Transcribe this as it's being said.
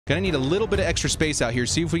Gonna need a little bit of extra space out here.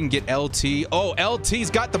 See if we can get LT. Oh, LT's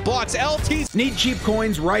got the blocks. LT's. Need cheap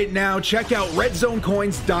coins right now? Check out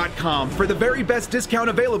redzonecoins.com. For the very best discount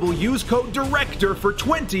available, use code DIRECTOR for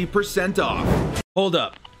 20% off. Hold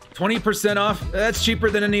up. 20% off? That's cheaper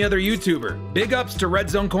than any other YouTuber. Big ups to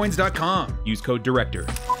redzonecoins.com. Use code DIRECTOR.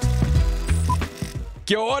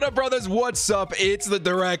 Yo, what up, brothers? What's up? It's the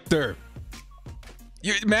Director.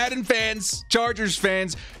 You Madden fans, Chargers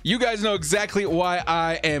fans, you guys know exactly why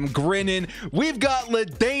I am grinning. We've got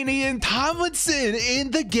LaDainian Tomlinson in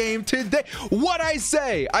the game today. What I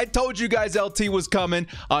say? I told you guys LT was coming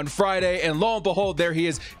on Friday, and lo and behold, there he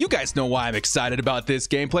is. You guys know why I'm excited about this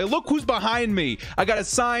gameplay. Look who's behind me. I got a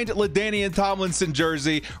signed LaDainian Tomlinson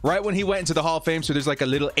jersey right when he went into the Hall of Fame, so there's like a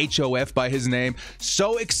little HOF by his name.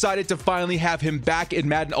 So excited to finally have him back in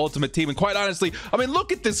Madden Ultimate Team, and quite honestly, I mean,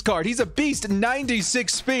 look at this card. He's a beast, 96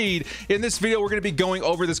 speed. In this video, we're going to be going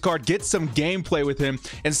over this card, get some gameplay with him,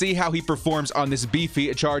 and see how he performs on this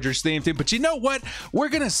beefy Chargers theme team. But you know what? We're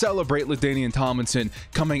going to celebrate LaDainian Tomlinson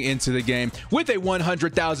coming into the game with a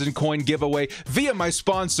 100,000 coin giveaway via my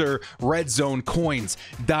sponsor,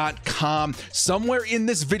 redzonecoins.com. Somewhere in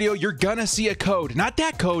this video, you're going to see a code. Not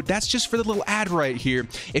that code. That's just for the little ad right here.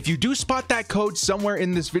 If you do spot that code somewhere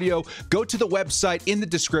in this video, go to the website in the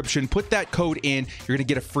description, put that code in. You're going to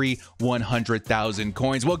get a free 100,000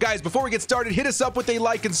 coins. Well, guys, before we get started, hit us up with a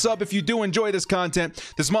like and sub if you do enjoy this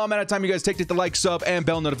content. The small amount of time you guys take to hit the like, sub, and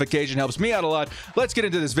bell notification helps me out a lot. Let's get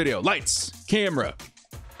into this video. Lights, camera,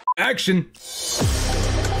 action.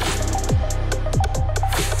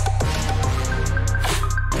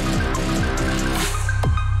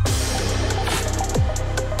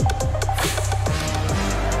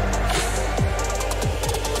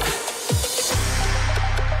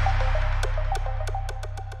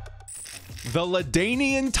 the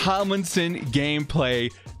LaDainian Tomlinson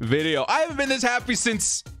gameplay video. I haven't been this happy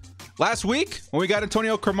since last week when we got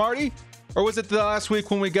Antonio Cromartie, or was it the last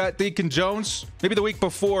week when we got Deacon Jones? Maybe the week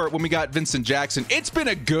before when we got Vincent Jackson. It's been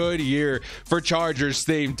a good year for Chargers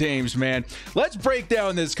themed teams, man. Let's break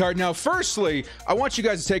down this card. Now, firstly, I want you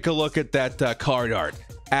guys to take a look at that card art.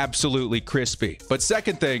 Absolutely crispy. But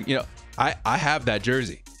second thing, you know, I have that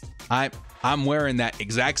jersey. I'm wearing that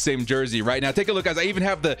exact same jersey right now. Take a look, guys. I even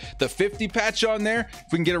have the 50 patch on there. If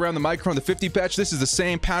we can get around the microphone, the 50 patch. This is the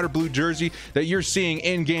same powder blue jersey that you're seeing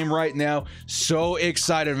in game right now. So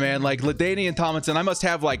excited, man. Like LaDainian Tomlinson, I must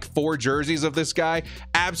have like 4 jerseys of this guy.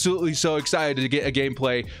 Absolutely so excited to get a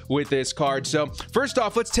gameplay with this card. So first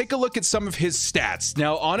off, let's take a look at some of his stats.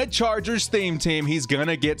 Now, on a Chargers theme team, he's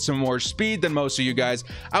gonna get some more speed than most of you guys.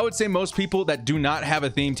 I would say most people that do not have a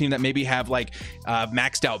theme team, that maybe have like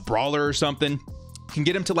maxed out brawler or something, can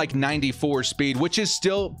get him to like 94 speed, which is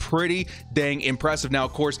still pretty dang impressive. Now,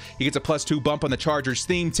 of course, he gets a +2 bump on the Chargers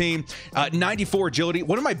theme team. 94 agility.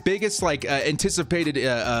 One of my biggest like anticipated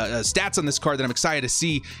stats on this card that I'm excited to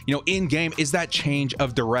see, you know, in game is that change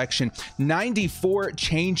of direction. 94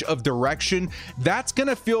 change of direction. That's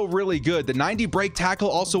gonna feel really good. The 90 break tackle,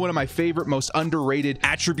 also one of my favorite, most underrated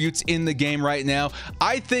attributes in the game right now.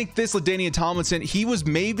 I think this LaDainian Tomlinson, he was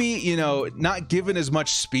maybe, you know, not given as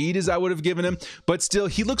much speed as I would have given him, but still,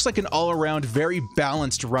 he looks like an all-around, very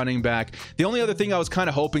balanced running back. The only other thing I was kind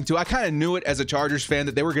of hoping to, I kind of knew it as a Chargers fan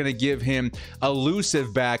that they were going to give him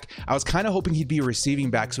elusive back. I was kind of hoping he'd be a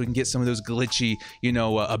receiving back so we can get some of those glitchy, you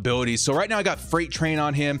know, abilities. So right now I got Freight Train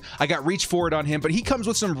on him. I got Reach Forward on him, but he comes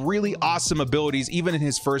with some really awesome abilities, even in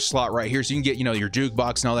his first slot right here. So you can get, you know, your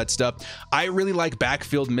jukebox and all that stuff. I really like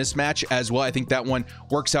Backfield Mismatch as well. I think that one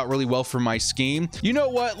works out really well for my scheme. You know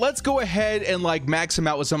what? Let's go ahead and like max him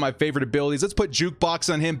out with some of my favorite abilities. Let's put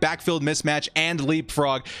Jukebox on him, Backfield Mismatch, and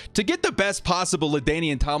Leapfrog to get the best possible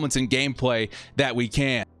LaDainian Tomlinson gameplay that we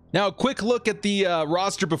can. Now, a quick look at the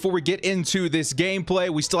roster before we get into this gameplay.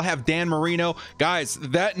 We still have Dan Marino. Guys,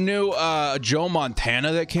 that new Joe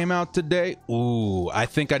Montana that came out today, ooh, I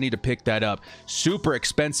think I need to pick that up. Super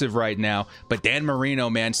expensive right now, but Dan Marino,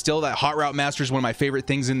 man, still that Hot Route Master is one of my favorite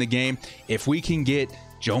things in the game. If we can get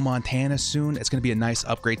Joe Montana soon, it's going to be a nice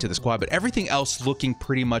upgrade to the squad, but everything else looking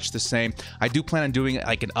pretty much the same. I do plan on doing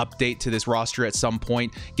like an update to this roster at some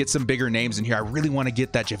point, get some bigger names in here. I really want to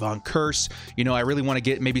get that Javon Curse, you know, I really want to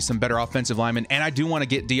get maybe some better offensive linemen, and I do want to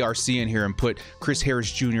get DRC in here and put Chris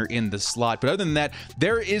Harris Jr. in the slot. But other than that,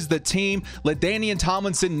 there is the team. LaDainian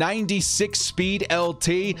Tomlinson, 96 speed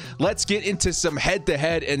LT. Let's get into some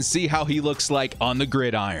head-to-head and see how he looks like on the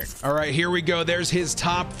gridiron. All right, here we go. There's his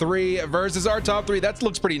top 3 versus our top 3. That's looking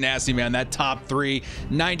looks pretty nasty, man. That top three,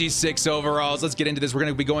 96 overalls. Let's get into this. We're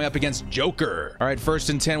going to be going up against Joker. All right, 1st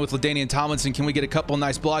and 10 with LaDainian Tomlinson. Can we get a couple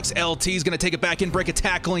nice blocks? LT is going to take it back in, break a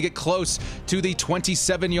tackle, and get close to the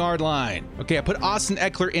 27-yard line. Okay, I put Austin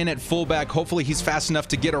Eckler in at fullback. Hopefully he's fast enough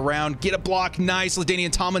to get around, get a block. Nice.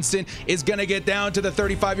 LaDainian Tomlinson is going to get down to the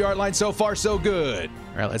 35-yard line. So far, so good.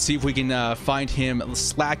 All right, let's see if we can find him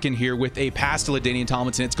slacking here with a pass to LaDainian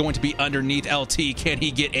Tomlinson. It's going to be underneath LT. Can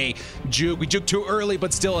he get a juke? We juked too early,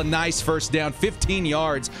 but still a nice first down. 15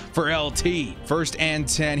 yards for LT. 1st and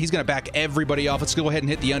 10. He's going to back everybody off. Let's go ahead and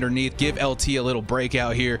hit the underneath. Give LT a little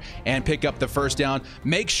breakout here and pick up the first down.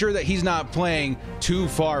 Make sure that he's not playing too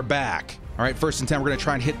far back. All right, 1st and 10, we're going to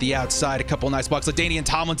try and hit the outside. A couple nice blocks. LaDainian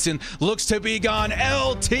Tomlinson looks to be gone.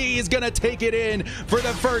 LT is going to take it in for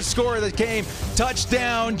the first score of the game.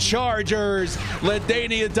 Touchdown, Chargers.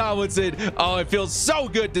 LaDainian Tomlinson. Oh, it feels so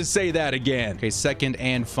good to say that again. Okay, 2nd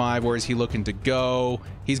and 5. Where is he looking to go?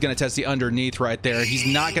 He's going to test the underneath right there. He's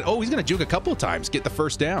not going to... Oh, he's going to juke a couple of times. Get the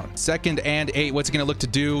first down. 2nd and 8. What's he going to look to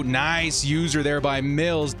do? Nice user there by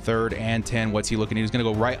Mills. 3rd and 10. What's he looking to do? He's going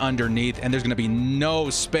to go right underneath, and there's going to be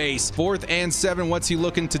no space. 4th and 7. What's he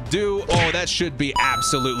looking to do? Oh, that should be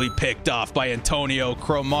absolutely picked off by Antonio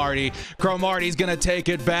Cromartie. Cromartie's going to take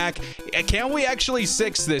it back. Can we actually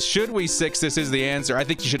six this? Should we six this is the answer. I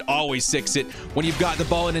think you should always six it when you've got the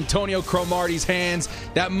ball in Antonio Cromartie's hands.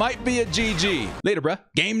 That might be a GG. Later, bruh.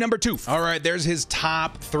 Game number 2. All right, there's his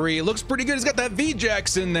top 3. It looks pretty good. He's got that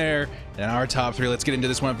V-Jax in there. And our top 3, let's get into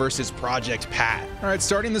this one versus Project Pat. All right,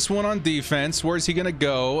 starting this one on defense. Where's he gonna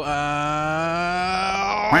go?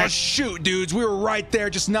 Shoot, dudes. We were right there,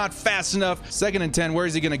 just not fast enough. 2nd and 10,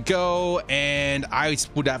 where's he gonna go? And I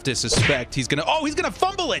would have to suspect he's gonna... Oh, he's gonna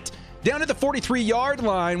fumble it! Down at the 43-yard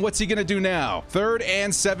line. What's he going to do now? 3rd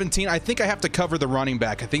and 17. I think I have to cover the running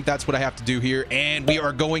back. I think that's what I have to do here. And we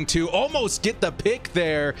are going to almost get the pick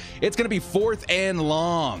there. It's going to be 4th and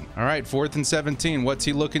long. All right, 4th and 17. What's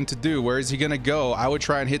he looking to do? Where is he going to go? I would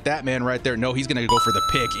try and hit that man right there. No, he's going to go for the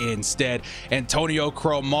pick instead. Antonio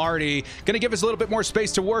Cromartie going to give us a little bit more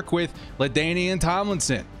space to work with. LaDainian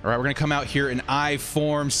Tomlinson. All right, we're going to come out here in I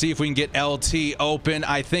form. See if we can get LT open.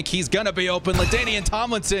 I think he's going to be open. LaDainian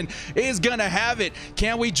Tomlinson is gonna have it.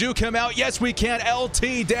 Can we juke him out? Yes, we can.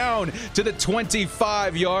 LT down to the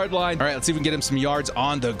 25-yard line. All right, let's see if we can get him some yards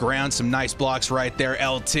on the ground. Some nice blocks right there.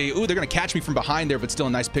 LT. Ooh, they're gonna catch me from behind there, but still a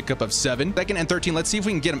nice pickup of 7. 2nd and 13. Let's see if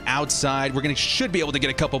we can get him outside. We're should be able to get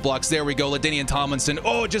a couple blocks. There we go. LaDainian Tomlinson.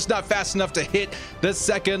 Oh, just not fast enough to hit the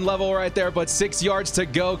 2nd level right there, but 6 yards to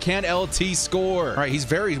go. Can LT score? All right, he's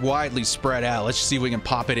very widely spread out. Let's see if we can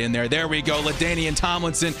pop it in there. There we go. LaDainian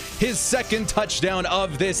Tomlinson, his 2nd touchdown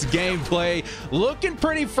of this gameplay. Looking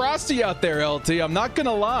pretty frosty out there, LT. I'm not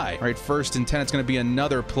gonna lie. All right, 1st and 10. It's gonna be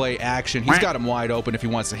another play action. He's got him wide open if he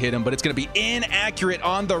wants to hit him, but it's gonna be inaccurate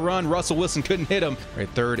on the run. Russell Wilson couldn't hit him. All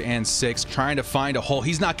right, 3rd and 6. Trying to find a hole.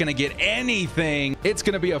 He's not gonna get anything. It's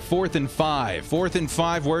gonna be a 4th and 5. 4th and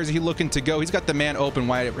 5. Where is he looking to go? He's got the man open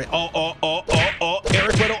wide. Eric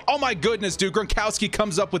Weddle. Oh my goodness, dude. Gronkowski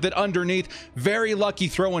comes up with it underneath. Very lucky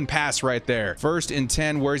throw and pass right there. 1st and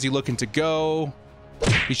 10. Where is he looking to go?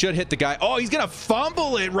 He should hit the guy. Oh, he's going to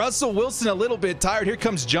fumble it. Russell Wilson a little bit tired. Here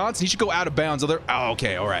comes Johnson. He should go out of bounds. Oh,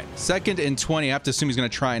 okay. All right. 2nd and 20. I have to assume he's going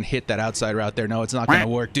to try and hit that outside route there. No, it's not going to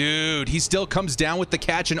work. Dude, he still comes down with the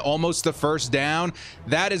catch and almost the first down.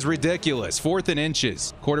 That is ridiculous. 4th and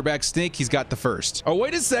inches. Quarterback sneak. He's got the first. Oh,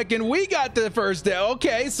 wait a second. We got the first down.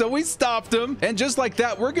 Okay, so we stopped him. And just like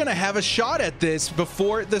that, we're going to have a shot at this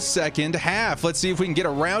before the 2nd half. Let's see if we can get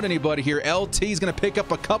around anybody here. LT is going to pick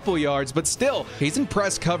up a couple yards, but still, he's in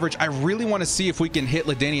press coverage. I really want to see if we can hit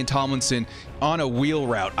LaDainian Tomlinson on a wheel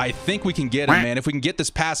route. I think we can get him, man. If we can get this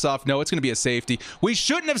pass off, no, it's going to be a safety. We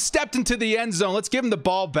shouldn't have stepped into the end zone. Let's give him the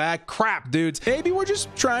ball back. Crap, dudes. Maybe we're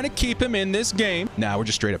just trying to keep him in this game. Nah, we're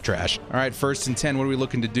just straight up trash. All right, 1st and 10. What are we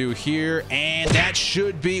looking to do here? And that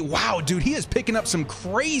should be... Wow, dude, he is picking up some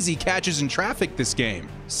crazy catches in traffic this game.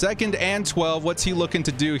 2nd and 12. What's he looking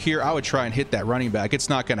to do here? I would try and hit that running back. It's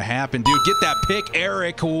not going to happen. Dude, get that pick,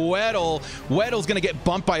 Eric Weddle. Weddle's going to get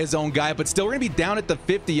bumped by his own guy, but still, we're going to be down at the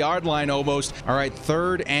 50-yard line almost. All right,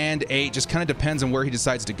 3rd and 8. Just kind of depends on where he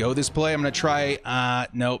decides to go this play. I'm going to try...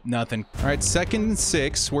 Nope, nothing. All right, 2nd and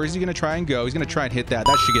 6. Where's he going to try and go? He's going to try and hit that.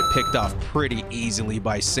 That should get picked off pretty easily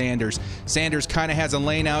by Sanders. Sanders kind of has a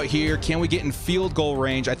lane out here. Can we get in field goal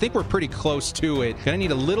range? I think we're pretty close to it. Gonna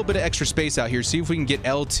need a little bit of extra space out here. See if we can get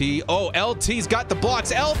LT. Oh, LT's got the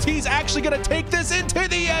blocks. LT's actually going to take this into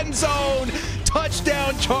the end zone.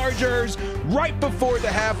 touchdown Chargers right before the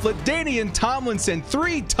half. LaDainian Tomlinson,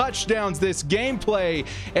 3 touchdowns this gameplay.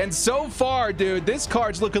 And so far, dude, this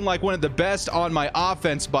card's looking like one of the best on my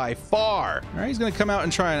offense by far. All right, he's going to come out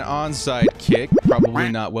and try an onside kick. Probably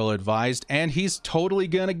not well advised. And he's totally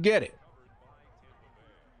going to get it.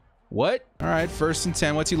 What? All right, 1st and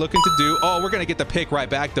 10. What's he looking to do? Oh, we're going to get the pick right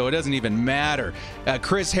back, though. It doesn't even matter.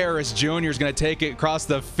 Chris Harris Jr. is going to take it across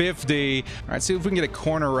the 50. All right, see if we can get a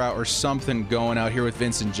corner route or something going out here with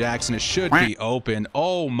Vincent Jackson. It should be open.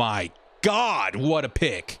 Oh, my God, what a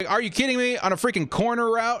pick. Are you kidding me? On a freaking corner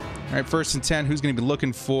route? All right, 1st and 10. Who's going to be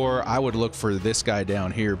looking for? I would look for this guy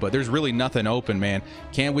down here, but there's really nothing open, man.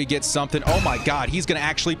 Can we get something? Oh, my God, he's going to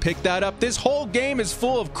actually pick that up. This whole game is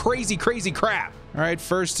full of crazy, crazy crap. All right,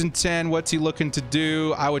 1st and 10. What's he looking to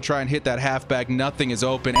do? I would try and hit that halfback. Nothing is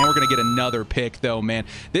open, and we're going to get another pick, though, man.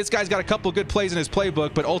 This guy's got a couple good plays in his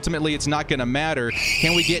playbook, but ultimately it's not going to matter.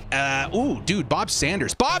 Can we get... ooh, dude, Bob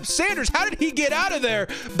Sanders. Bob Sanders, how did he get out of there?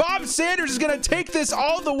 Bob Sanders is going to take this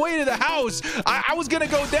all the way to the house. I was going to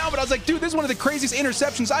go down, but I was like, dude, this is one of the craziest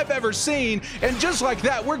interceptions I've ever seen. And just like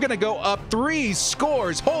that, we're going to go up 3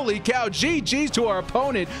 scores. Holy cow, GG's to our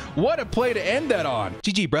opponent. What a play to end that on.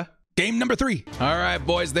 GG, bruh. Game number 3. All right,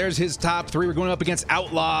 boys, there's his top 3. We're going up against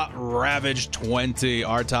Outlaw Ravage 20.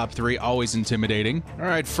 Our top 3, always intimidating. All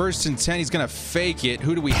right, 1st and 10. He's going to fake it.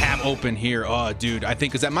 Who do we have open here? Oh, dude, I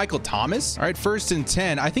think, is that Michael Thomas? All right, 1st and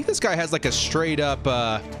 10. I think this guy has like a straight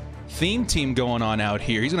up theme team going on out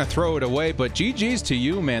here. He's going to throw it away, but GG's to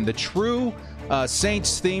you, man. The true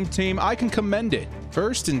Saints theme team, I can commend it.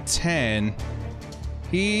 1st and 10.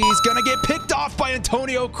 He's going to get picked off by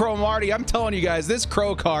Antonio Cromartie. I'm telling you guys, this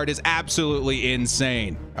Crow card is absolutely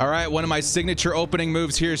insane. All right, one of my signature opening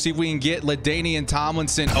moves here. See if we can get LaDainian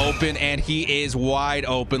Tomlinson open, and he is wide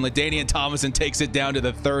open. LaDainian Tomlinson takes it down to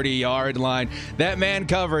the 30-yard line. That man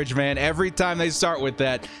coverage, man, every time they start with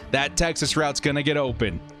that Texas route's going to get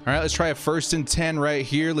open. All right, let's try a 1st and 10 right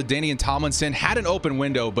here. LaDainian Tomlinson had an open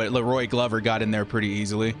window, but Leroy Glover got in there pretty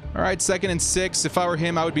easily. All right, 2nd and 6. If I were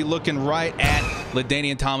him, I would be looking right at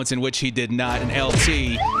LaDainian Tomlinson, which he did not. And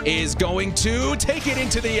LT is going to take it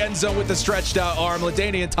into the end zone with the stretched out arm.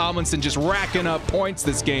 LaDainian Tomlinson just racking up points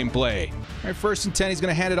this gameplay. All right, 1st and 10. He's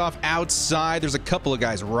going to hand it off outside. There's a couple of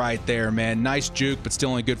guys right there, man. Nice juke, but still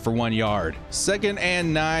only good for 1 yard. 2nd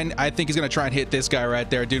and 9. I think he's going to try and hit this guy right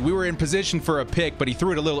there. Dude, we were in position for a pick, but he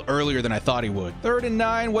threw it a little earlier than I thought he would. 3rd and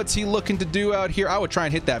 9. What's he looking to do out here? I would try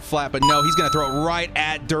and hit that flat, but no, he's going to throw it right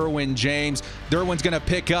at Derwin James. Derwin's going to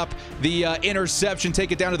pick up the interception,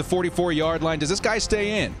 take it down to the 44-yard line. Does this guy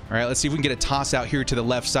stay in? All right, let's see if we can get a toss out here to the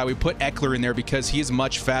left side. We put Eckler in there because he is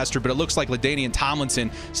much faster, but it looks like LaDainian Tomlinson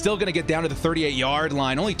still going to get down to the 38-yard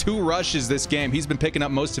line. Only 2 rushes this game. He's been picking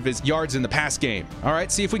up most of his yards in the past game. All right,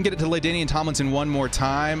 see if we can get it to LaDainian Tomlinson one more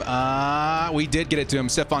time. We did get it to him.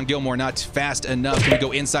 Stephon Gilmore not fast enough. Can we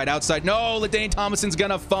go inside, outside? No, LaDainian Tomlinson's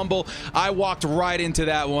going to fumble. I walked right into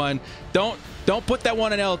that one. Don't put that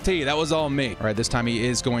one in LT. That was all me. All right, this time he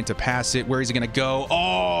is going to pass it. Where is he going to go?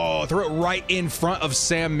 Oh, throw it right in front of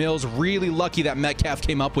Sam Mills. Really lucky that Metcalf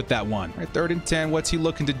came up with that one. All right, 3rd and 10. What's he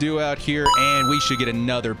looking to do out here? And we should get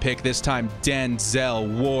another pick. This time,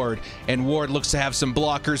 Denzel Ward. And Ward looks to have some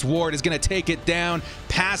blockers. Ward is going to take it down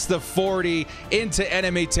past the 40 into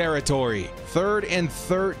enemy territory. 3rd and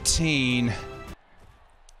 13.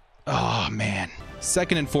 Oh, man.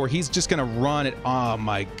 2nd and 4. He's just going to run it. Oh,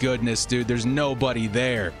 my goodness, dude. There's nobody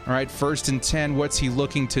there. All right, 1st and 10. What's he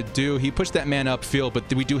looking to do? He pushed that man upfield,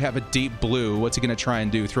 but we do have a deep blue. What's he going to try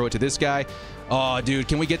and do? Throw it to this guy? Oh, dude,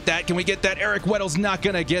 can we get that? Can we get that? Eric Weddle's not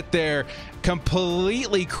going to get there.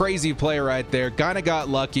 Completely crazy play right there. Kind of got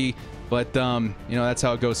lucky. But, you know, that's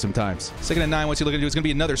how it goes sometimes. 2nd and 9, what's he looking to do? It's going to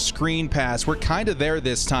be another screen pass. We're kind of there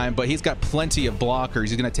this time, but he's got plenty of blockers.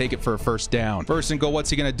 He's going to take it for a 1st down. 1st and goal, what's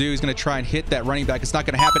he going to do? He's going to try and hit that running back. It's not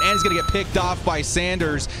going to happen, and he's going to get picked off by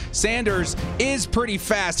Sanders. Sanders is pretty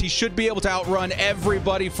fast. He should be able to outrun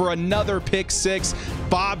everybody for another pick 6.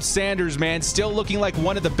 Bob Sanders, man, still looking like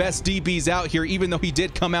one of the best DBs out here, even though he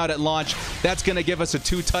did come out at launch. That's going to give us a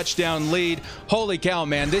 2-touchdown lead. Holy cow,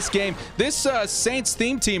 man. This game, this Saints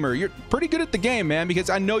theme teamer, you're pretty good at the game, man, because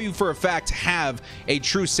I know you for a fact have a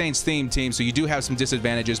true Saints theme team, so you do have some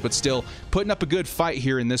disadvantages, but still putting up a good fight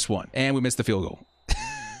here in this one. And we missed the field goal.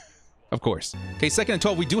 Of course. Okay, 2nd and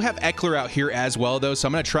 12. We do have Eckler out here as well, though, so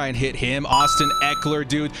I'm going to try and hit him. Austin Eckler,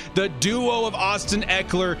 dude. The duo of Austin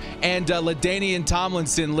Eckler and LaDainian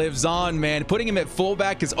Tomlinson lives on, man. Putting him at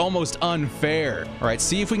fullback is almost unfair. All right,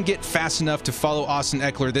 see if we can get fast enough to follow Austin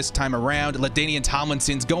Eckler this time around. LaDainian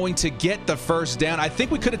Tomlinson's going to get the first down. I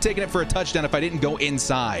think we could have taken it for a touchdown if I didn't go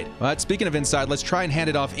inside. But speaking of inside, let's try and hand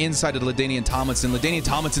it off inside to LaDainian Tomlinson. LaDainian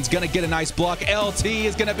Tomlinson's going to get a nice block. LT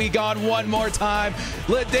is going to be gone one more time.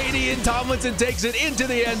 LaDainian Tomlinson takes it into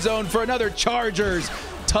the end zone for another Chargers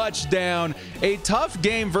touchdown. A tough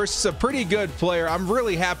game versus a pretty good player. I'm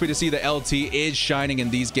really happy to see that LT is shining in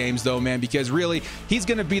these games, though, man, because really, he's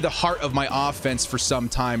going to be the heart of my offense for some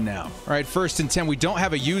time now. All right, 1st and 10. We don't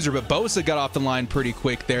have a user, but Bosa got off the line pretty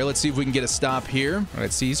quick there. Let's see if we can get a stop here. All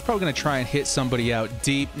right, see, he's probably going to try and hit somebody out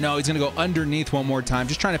deep. No, he's going to go underneath one more time,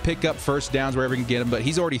 just trying to pick up first downs wherever he can get them, but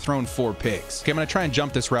he's already thrown 4 picks. Okay, I'm going to try and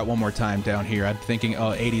jump this route one more time down here. I'm thinking,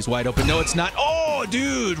 oh, 80's wide open. No, it's not. Oh,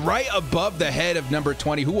 dude, right above the head of number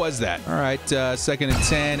 20. Who was that? All right, 2nd and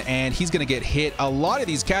 10, and he's going to get hit. A lot of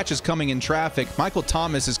these catches coming in traffic. Michael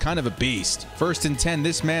Thomas is kind of a beast. 1st and 10,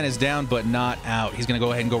 this man is down but not out. He's going to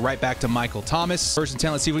go ahead and go right back to Michael Thomas. 1st and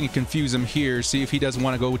 10, let's see if we can confuse him here. See if he doesn't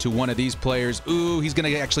want to go to one of these players. Ooh, he's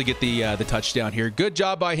going to actually get the touchdown here. Good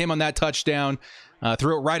job by him on that touchdown.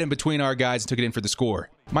 Threw it right in between our guys and took it in for the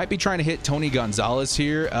score. Might be trying to hit Tony Gonzalez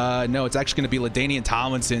here. No, it's actually going to be LaDainian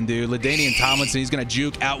Tomlinson, dude. LaDainian Tomlinson, he's going to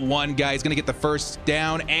juke out one guy. He's going to get the first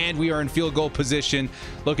down, and we are in field goal position.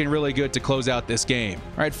 Looking really good to close out this game.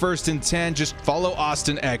 All right, 1st and 10. Just follow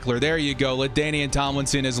Austin Eckler. There you go. LaDainian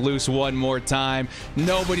Tomlinson is loose one more time.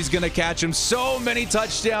 Nobody's going to catch him. So many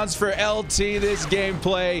touchdowns for LT this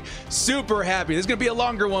gameplay. Super happy. This is going to be a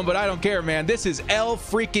longer one, but I don't care, man. This is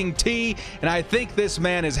L-freaking-T, and I think this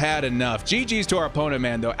man has had enough. GG's to our opponent,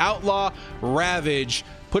 man, though. Outlaw Ravage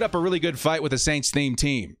put up a really good fight with a Saints-themed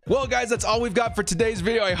team. Well, guys, that's all we've got for today's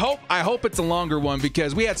video. I hope it's a longer one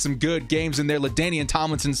because we had some good games in there. LaDainian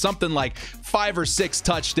Tomlinson, something like 5 or 6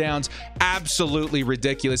 touchdowns. Absolutely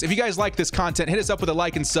ridiculous. If you guys like this content, hit us up with a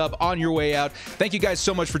like and sub on your way out. Thank you guys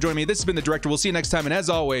so much for joining me. This has been The Director. We'll see you next time, and as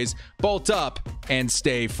always, bolt up and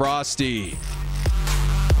stay frosty.